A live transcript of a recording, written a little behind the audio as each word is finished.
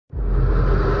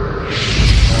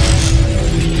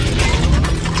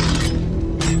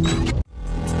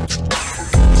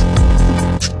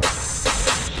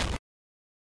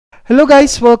Hello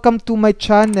guys, welcome to my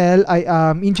channel. I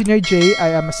am Engineer J.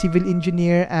 I am a civil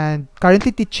engineer and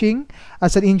currently teaching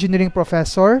as an engineering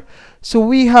professor. So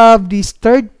we have this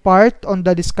third part on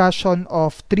the discussion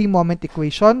of three-moment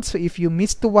equations. So if you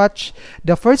missed to watch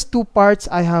the first two parts,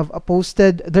 I have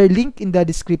posted their link in the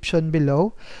description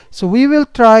below. So we will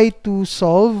try to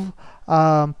solve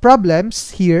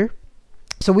problems here.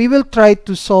 So we will try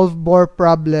to solve more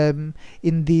problem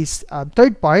in this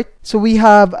third part. So we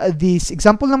have this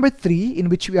example number 3 in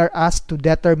which we are asked to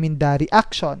determine the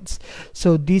reactions.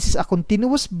 So this is a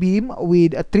continuous beam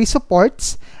with 3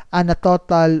 supports and a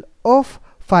total of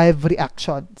 5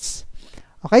 reactions.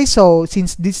 Okay, so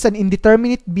since this is an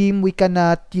indeterminate beam, we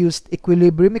cannot use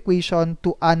equilibrium equation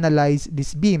to analyze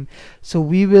this beam. So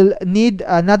we will need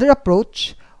another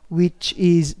approach, which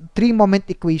is three-moment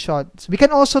equations. We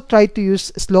can also try to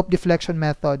use slope deflection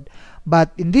method,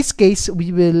 but in this case,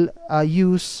 we will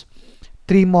use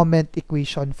three-moment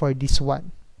equation for this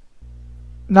one.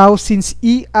 Now, since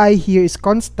EI here is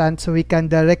constant, so we can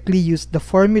directly use the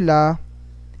formula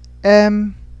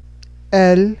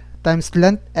ML times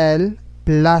length L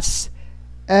plus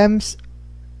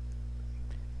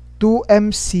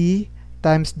 2MC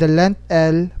times the length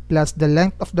L plus the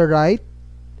length of the right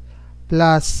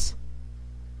plus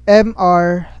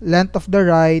MR length of the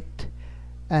right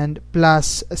and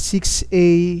plus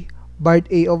 6A barred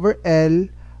A over L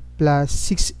plus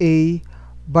 6A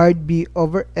barred B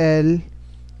over L,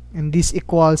 and this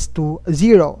equals to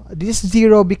 0. This is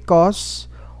 0 because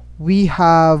we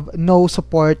have no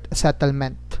support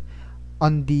settlement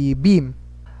on the beam.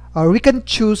 Or we can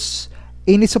choose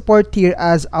any support here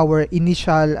as our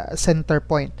initial center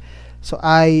point. So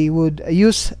I would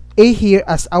use A here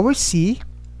as our C.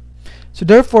 So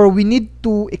therefore, we need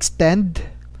to extend.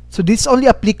 So this is only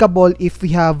applicable if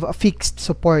we have a fixed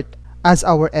support as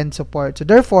our end support. So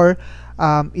therefore,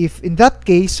 if in that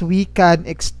case, we can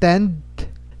extend.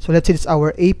 So let's say it's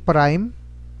our A prime.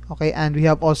 Okay, and we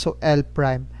have also L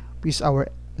prime, which is our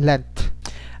length.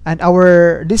 And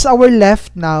this is our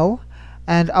left now.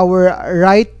 And our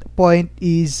right point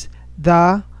is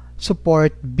the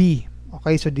support B.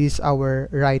 Okay, so this is our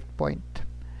right point.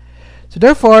 So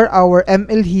therefore, our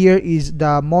ML here is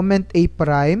the moment A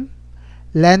prime,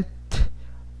 length,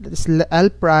 that is L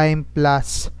prime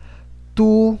plus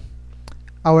 2,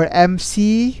 our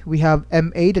MC, we have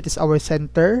MA, that is our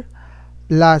center,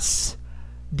 plus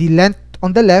the length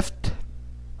on the left,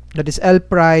 that is L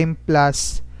prime,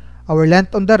 plus our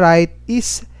length on the right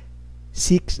is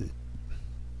 6,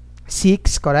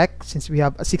 correct, since we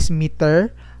have a 6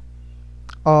 meter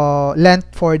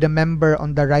length for the member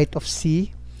on the right of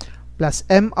C, plus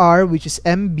MR, which is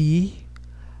MB,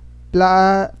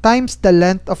 times the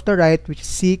length of the right, which is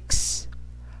 6,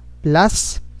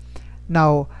 plus,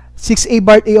 now 6A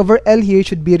barred A over L here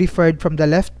should be referred from the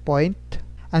left point,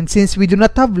 and since we do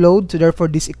not have load, so therefore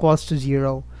this equals to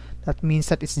 0. That means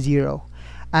that it's 0.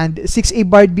 And 6A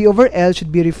barred B over L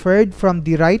should be referred from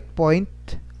the right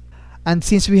point, and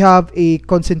since we have a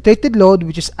concentrated load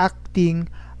which is acting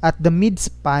at the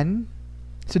mid-span,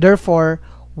 so therefore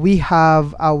we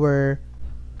have our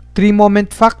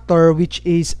three-moment factor, which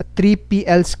is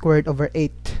 3PL squared over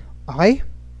 8. Okay?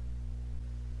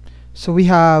 So we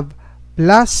have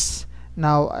plus,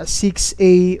 now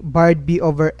 6A barred B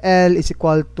over L is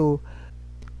equal to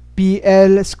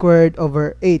PL squared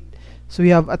over 8. So we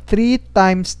have a 3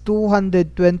 times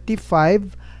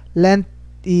 225, length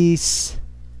is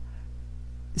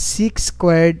 6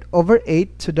 squared over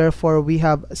 8, so therefore we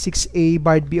have 6A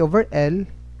barred B over L,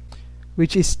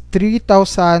 which is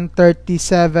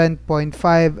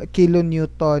 3037.5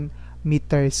 kilonewton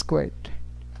meter squared.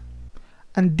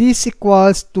 And this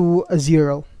equals to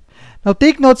 0. Now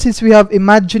take note, since we have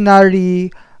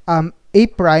imaginary A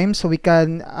prime, so we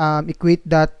can equate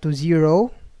that to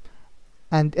 0.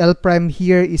 And L prime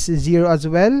here is 0 as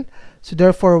well. So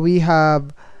therefore we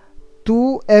have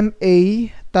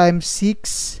 2MA times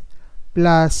 6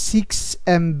 plus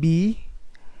 6MB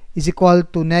is equal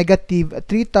to negative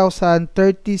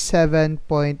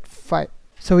 3037.5.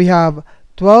 So we have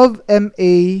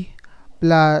 12MA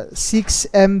plus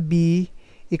 6MB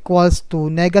equals to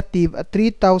negative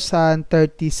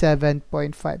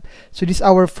 3037.5. So this is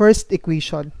our first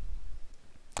equation.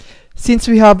 Since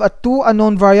we have two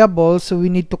unknown variables, so we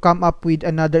need to come up with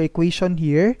another equation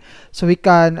here. So we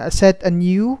can set a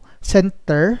new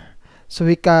center. So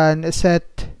we can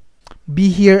set B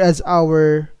here as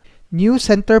our new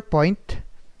center point,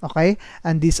 okay,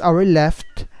 and this our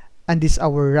left and this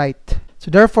our right. So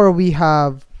therefore we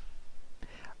have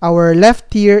our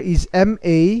left here is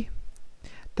MA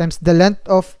times the length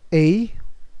of A.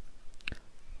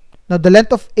 Now the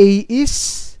length of A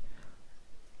is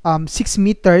 6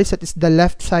 meters, that is the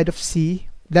left side of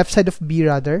B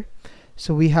rather.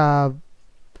 So we have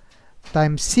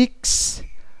times 6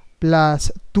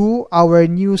 plus 2, our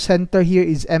new center here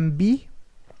is MB,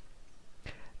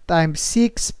 times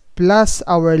 6 plus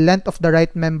our length of the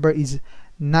right member is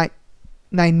 9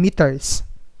 meters.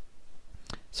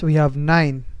 So we have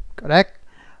 9, correct?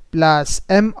 Plus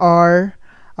MR,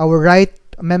 our right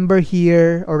member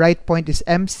here, or right point is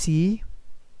MC.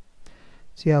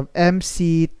 So you have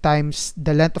MC times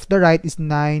the length of the right is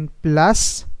 9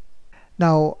 plus.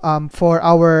 Now, for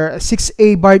our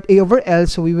 6A barred A over L,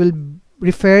 so we will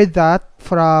refer that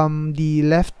from the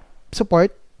left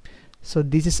support. So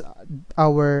this is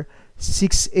our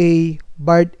 6A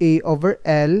barred A over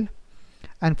L.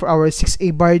 And for our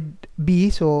 6A barred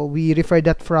B, so we refer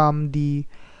that from the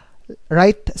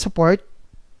right support.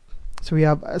 So we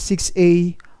have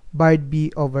 6A barred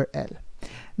B over L.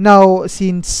 Now,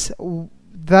 since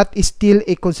that is still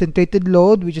a concentrated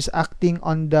load which is acting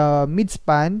on the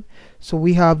midspan, so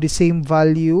we have the same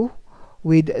value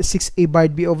with 6A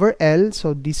barred B over L.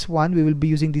 So this one, we will be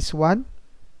using this one.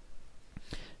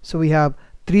 So we have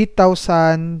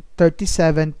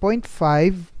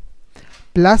 3037.5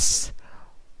 plus,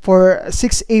 for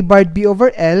 6A barred B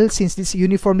over L, since this is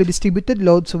uniformly distributed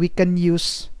load, so we can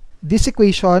use this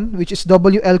equation, which is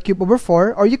WL cube over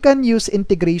 4, or you can use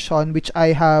integration, which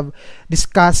I have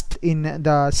discussed in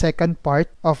the second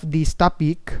part of this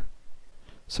topic.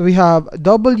 So we have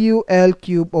WL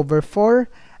cube over 4,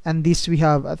 and this we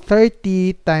have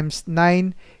 30 times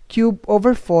 9 cube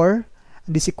over 4,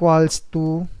 and this equals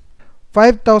to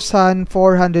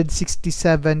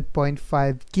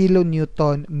 5,467.5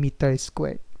 kilonewton meter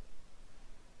squared.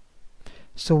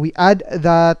 So we add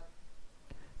that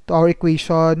to our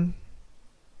equation,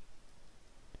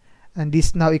 and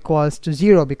this now equals to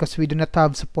 0 because we do not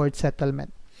have support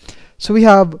settlement. So we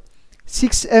have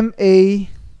 6 MA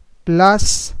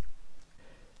plus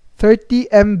 30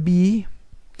 MB.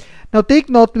 Now take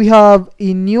note, we have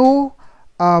a new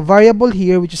variable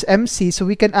here which is MC, so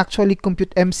we can actually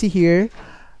compute MC here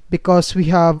because we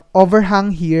have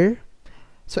overhang here.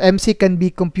 So MC can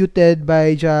be computed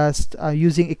by just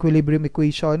using equilibrium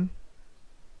equation.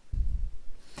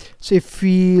 So if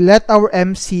we let our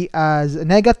MC as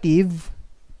negative,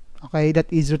 okay,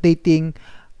 that is rotating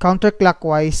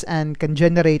counterclockwise and can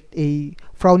generate a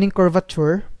Frowning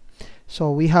curvature.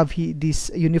 So we have this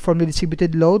uniformly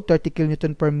distributed load, 30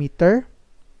 kilonewton per meter,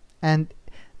 and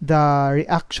the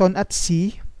reaction at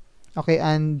C, okay,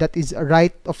 and that is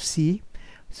right of C.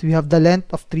 So we have the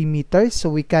length of 3 meters. So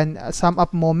we can sum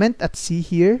up moment at C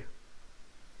here.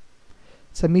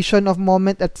 Summation of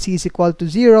moment at C is equal to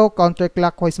 0.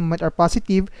 Counterclockwise moment are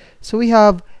positive. So we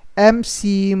have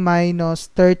MC minus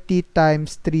 30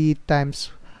 times 3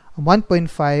 times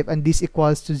 1.5, and this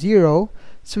equals to 0.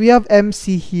 So we have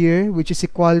MC here, which is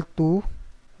equal to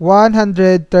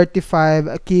 135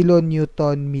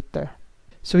 kilonewton meter.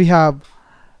 So we have,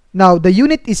 now the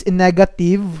unit is in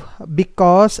negative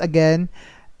because again,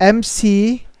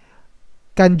 MC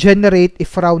can generate a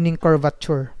Frowning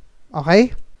curvature.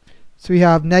 Okay? So we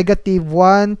have negative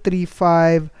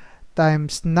 135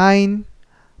 times 9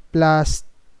 plus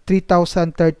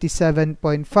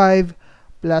 3037.5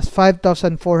 plus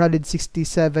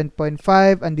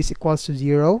 5467.5, and this equals to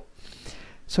 0.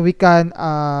 So we can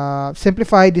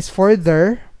simplify this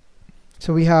further.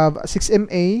 So we have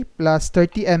 6MA plus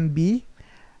 30MB,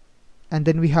 and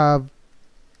then we have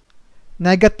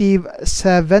negative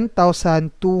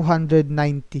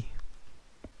 7,290.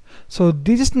 So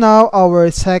this is now our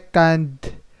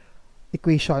second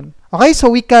equation. Okay, so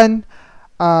we can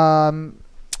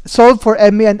solve for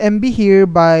MA and MB here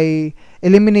by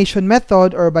elimination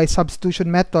method or by substitution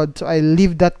method. So I'll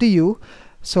leave that to you.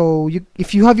 So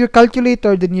if you have your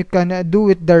calculator, then you can do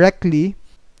it directly.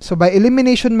 So by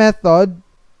elimination method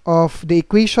of the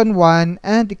equation 1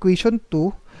 and equation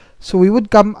 2, so we would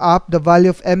come up, the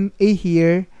value of MA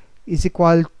here is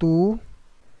equal to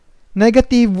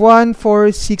negative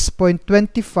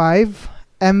 146.25.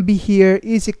 MB here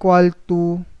is equal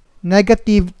to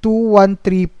negative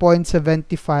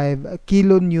 213.75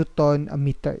 kilonewton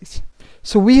meters.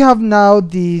 So we have now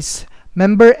these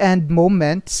member end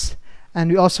moments, and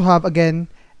we also have again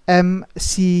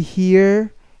MC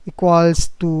here equals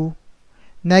to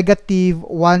negative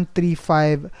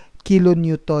 135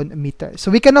 kilonewton meter.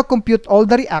 So we can now compute all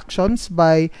the reactions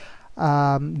by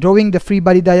drawing the free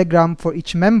body diagram for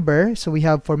each member. So we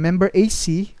have for member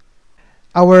AC,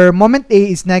 our moment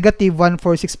A is negative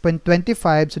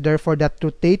 146.25, so therefore that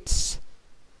rotates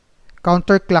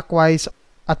counterclockwise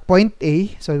at point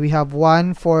A. So we have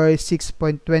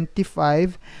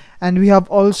 146.25, and we have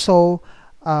also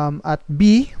at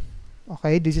B.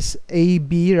 Okay, this is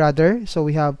AB rather. So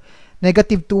we have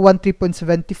negative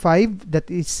 213.75,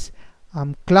 that is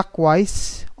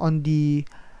clockwise on the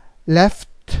left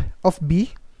of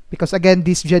B, because again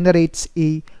this generates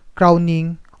a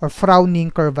crowning or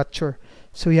frowning curvature.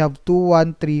 So we have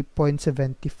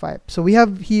 213.75. So we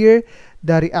have here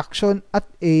the reaction at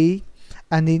A,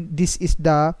 and then this is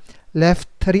the left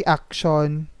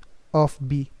reaction of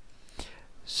B.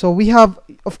 So we have,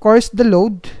 of course, the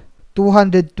load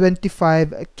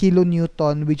 225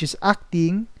 kilonewton, which is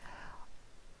acting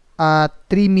at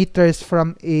 3 meters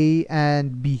from A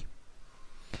and B.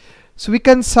 So we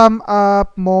can sum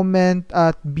up moment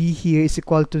at B here is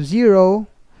equal to 0,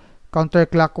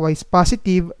 counterclockwise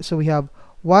positive. So we have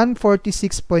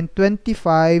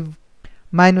 146.25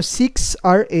 minus 6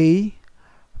 RA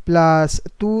plus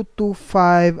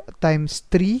 225 times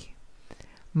 3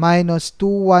 minus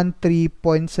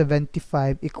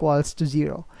 213.75 equals to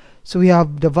 0. So we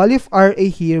have the value of RA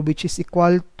here, which is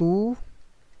equal to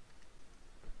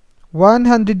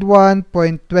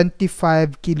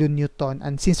 101.25 kilonewton.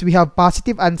 And since we have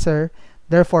positive answer,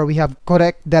 therefore we have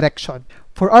correct direction.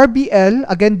 For RBL,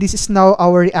 again, this is now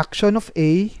our reaction of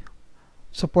A,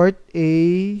 support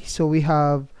A. So we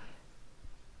have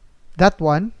that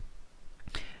one.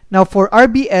 Now for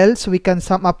RBL, so we can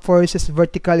sum up forces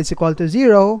vertical is equal to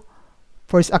 0,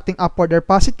 force acting upward are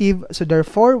positive. So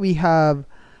therefore we have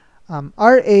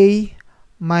RA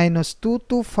minus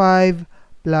 225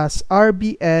 plus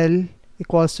RBL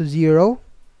equals to 0.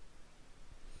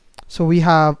 So we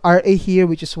have RA here,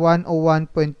 which is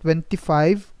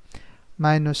 101.25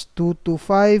 minus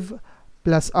 225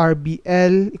 plus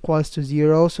RBL equals to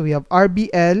 0. So we have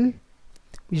RBL,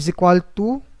 which is equal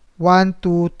to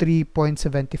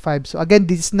 123.75. So again,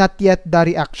 this is not yet the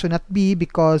reaction at B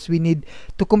because we need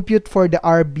to compute for the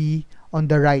RB on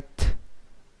the right.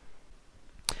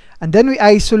 And then we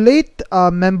isolate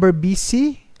member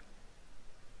BC.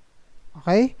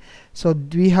 Okay, so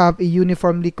we have a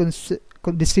uniformly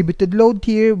distributed load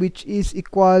here, which is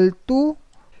equal to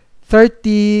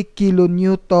 30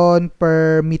 kilonewton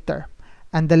per meter,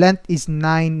 and the length is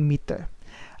 9 meter.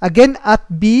 Again,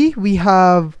 at B, we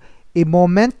have a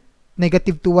moment,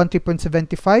 negative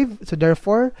 213.75. So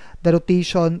therefore, the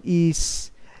rotation is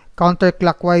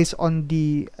counterclockwise on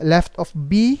the left of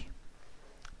B,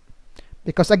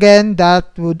 because again,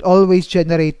 that would always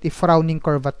generate a frowning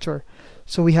curvature.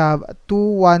 So we have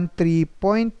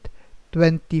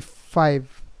 213.25,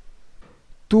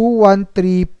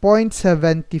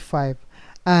 213.75.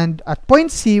 And at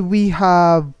point C, we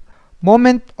have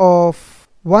moment of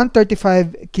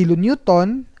 135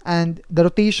 kilonewton, and the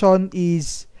rotation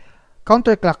is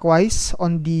counterclockwise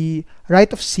on the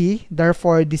right of C.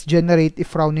 Therefore, this generates a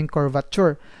frowning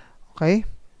curvature. Okay,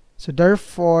 so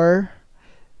therefore,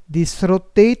 this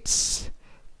rotates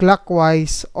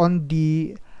clockwise on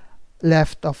the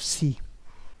left of C,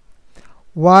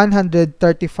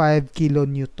 135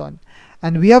 kilonewton.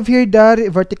 And we have here the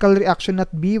vertical reaction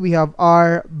at B. We have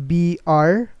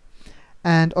RBR,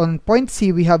 and on point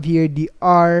C, we have here the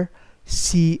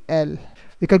RCL.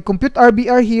 We can compute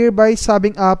RBR here by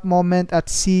summing up moment at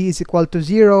C is equal to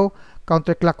 0,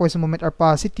 counterclockwise moment are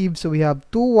positive. So we have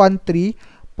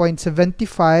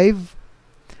 213.75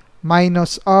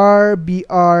 minus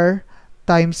RBR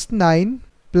times 9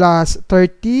 plus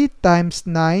 30 times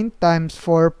 9 times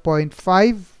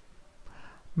 4.5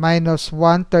 minus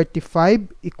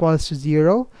 135 equals to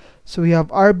 0. So we have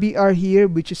RBR here,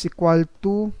 which is equal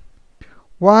to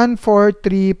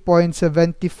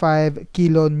 143.75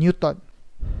 kilonewton.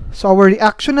 So our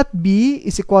reaction at B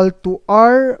is equal to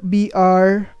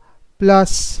RBR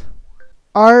plus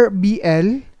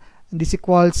RBL, and this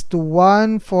equals to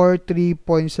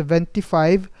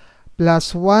 143.75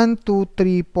 plus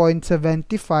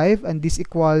 123.75, and this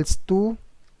equals to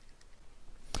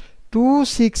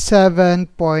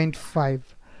 267.5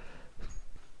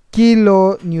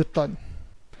 kilonewton.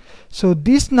 So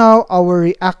this now our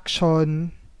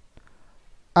reaction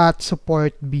at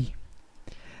support B.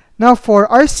 Now for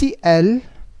RCL,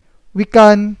 we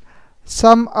can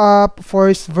sum up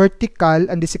force vertical,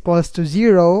 and this equals to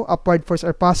 0, upward force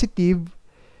are positive.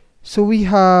 So we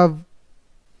have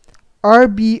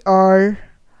RBR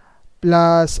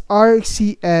plus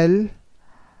RCL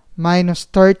minus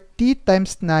 30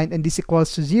 times 9, and this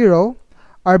equals to 0.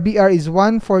 RBR is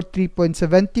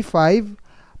 143.75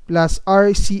 plus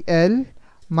RCL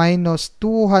minus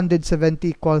 270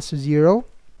 equals to 0.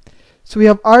 So we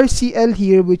have RCL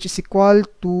here, which is equal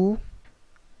to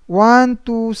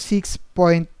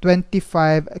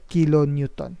 126.25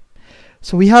 kilonewton.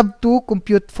 So we have to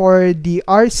compute for the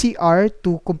RCR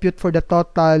to compute for the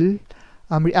total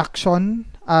reaction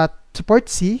at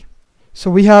support C. So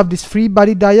we have this free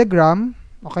body diagram.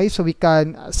 Okay, so we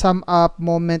can sum up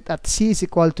moment at C is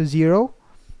equal to 0.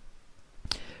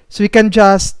 So we can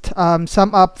just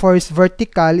sum up force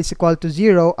vertical is equal to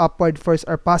 0, upward force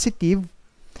are positive.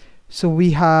 So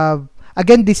we have,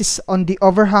 again, this is on the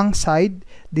overhang side.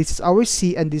 This is our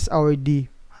C and this is our D.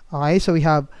 Okay, so we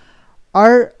have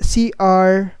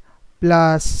RCR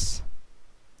plus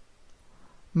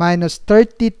minus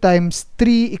 30 times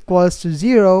 3 equals to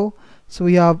 0. So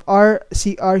we have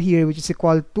RCR here, which is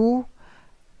equal to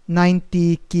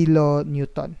 90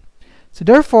 kilonewton. So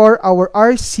therefore, our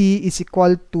RC is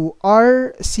equal to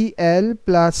RCL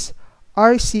plus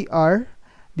RCR.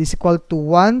 This is equal to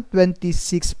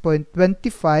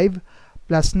 126.25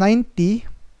 plus 90.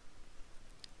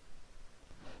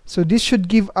 So this should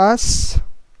give us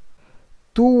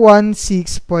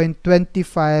 216.25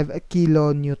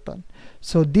 kilonewton.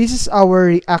 So this is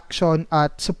our reaction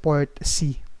at support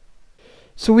C.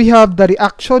 So we have the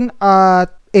reaction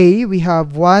at A, we have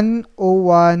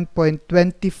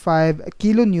 101.25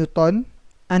 kilonewton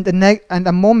and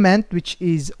a moment which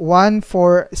is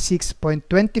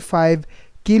 146.25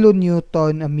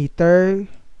 kilonewton a meter.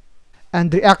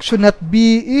 And reaction at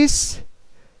B is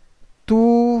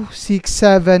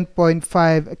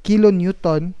 267.5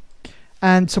 kilonewton.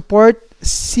 And support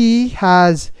C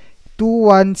has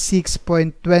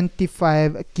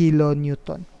 216.25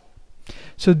 kilonewton.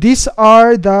 So these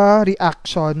are the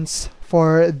reactions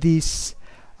for this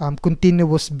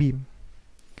continuous beam.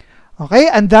 Okay,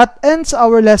 and that ends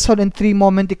our lesson in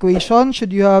 3-moment equation.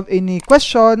 Should you have any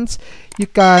questions, you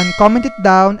can comment it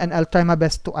down and I'll try my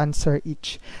best to answer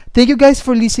each. Thank you guys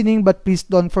for listening, but please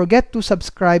don't forget to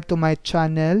subscribe to my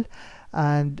channel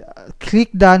and click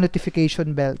the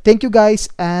notification bell. Thank you guys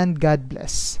and God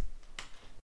bless.